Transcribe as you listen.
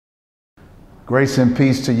Grace and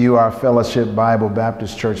peace to you, our Fellowship Bible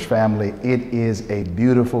Baptist Church family. It is a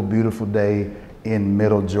beautiful, beautiful day in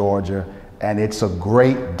Middle Georgia, and it's a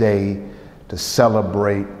great day to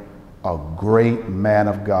celebrate a great man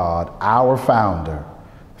of God, our founder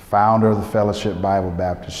of the Fellowship Bible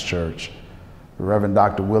Baptist Church, Reverend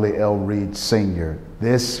Dr. Willie L. Reed Sr.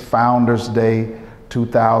 This Founders Day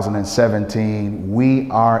 2017, we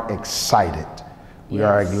are excited. We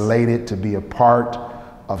are elated to be a part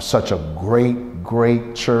of such a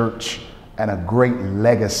great church and a great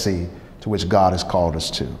legacy to which God has called us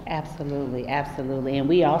to. Absolutely, absolutely. And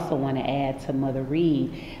we also want to add to Mother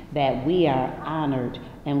Reed that we are honored,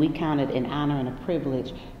 and we count it an honor and a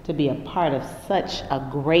privilege to be a part of such a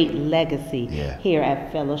great legacy here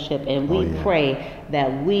at Fellowship. And we pray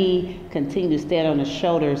that we continue to stand on the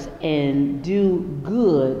shoulders and do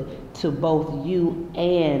good to both you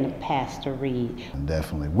and Pastor Reed.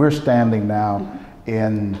 Definitely. We're standing now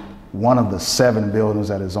in one of the 7 buildings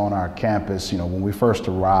that is on our campus. You know, when we first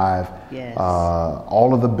arrived,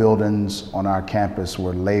 all of the buildings on our campus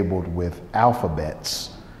were labeled with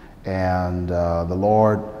alphabets. And the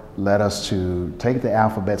Lord led us to take the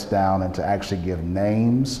alphabets down and to actually give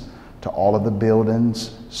names to all of the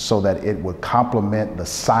buildings so that it would complement the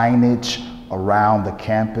signage around the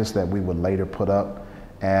campus that we would later put up.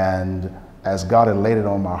 And as God had laid it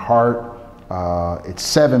on my heart, it's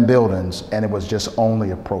 7 buildings, and it was just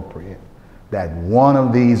only appropriate that one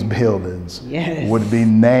of these buildings would be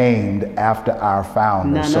named after our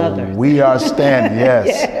founder. We are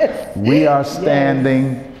standing, we are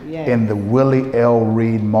standing in the Willie L.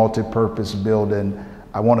 Reed Multipurpose Building.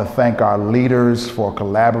 I want to thank our leaders for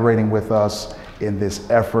collaborating with us in this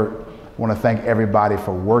effort. I want to thank everybody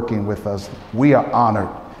for working with us. We are honored,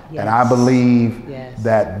 and I believe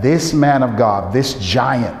that this man of God, this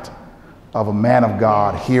giant of a man of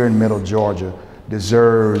God here in Middle Georgia,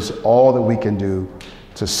 deserves all that we can do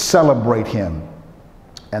to celebrate him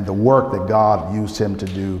and the work that God used him to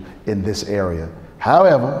do in this area.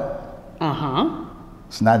 However,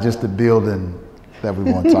 it's not just the building that we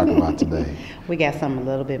want to talk about today. We got something a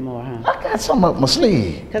little bit more, huh? I got something up my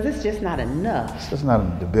sleeve. Because it's just not enough. It's just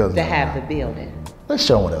not the building. To have the building. Let's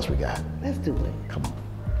show them what else we got. Let's do it. Come on.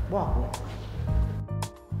 Walk with us.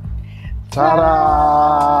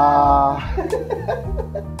 Ta-da!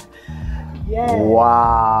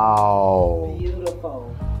 Wow.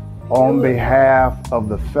 Beautiful. On behalf of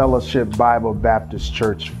the Fellowship Bible Baptist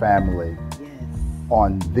Church family,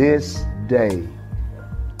 on this day,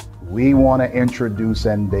 we want to introduce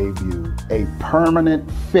and debut a permanent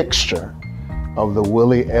fixture of the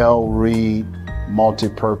Willie L. Reed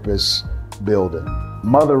Multipurpose Building.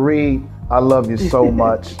 Mother Reed, I love you so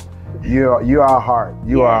much. You're our heart.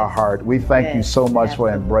 You are our heart. We thank you so much for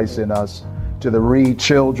embracing us. To the Reed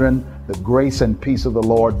children, the grace and peace of the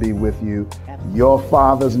Lord be with you. Your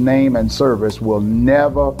father's name and service will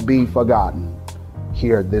never be forgotten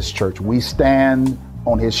here at this church. We stand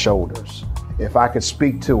on his shoulders. If I could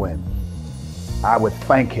speak to him, I would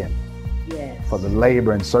thank him for the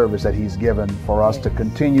labor and service that he's given for us to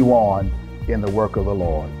continue on in the work of the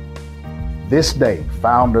Lord. This day,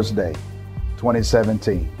 Founders Day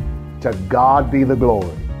 2017, to God be the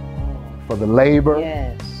glory for the labor,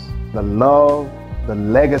 the love, the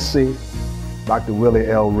legacy, Dr. Willie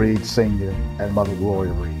L. Reed Sr. and Mother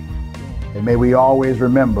Gloria Reed. And may we always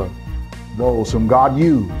remember those whom God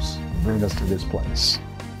used to bring us to this place.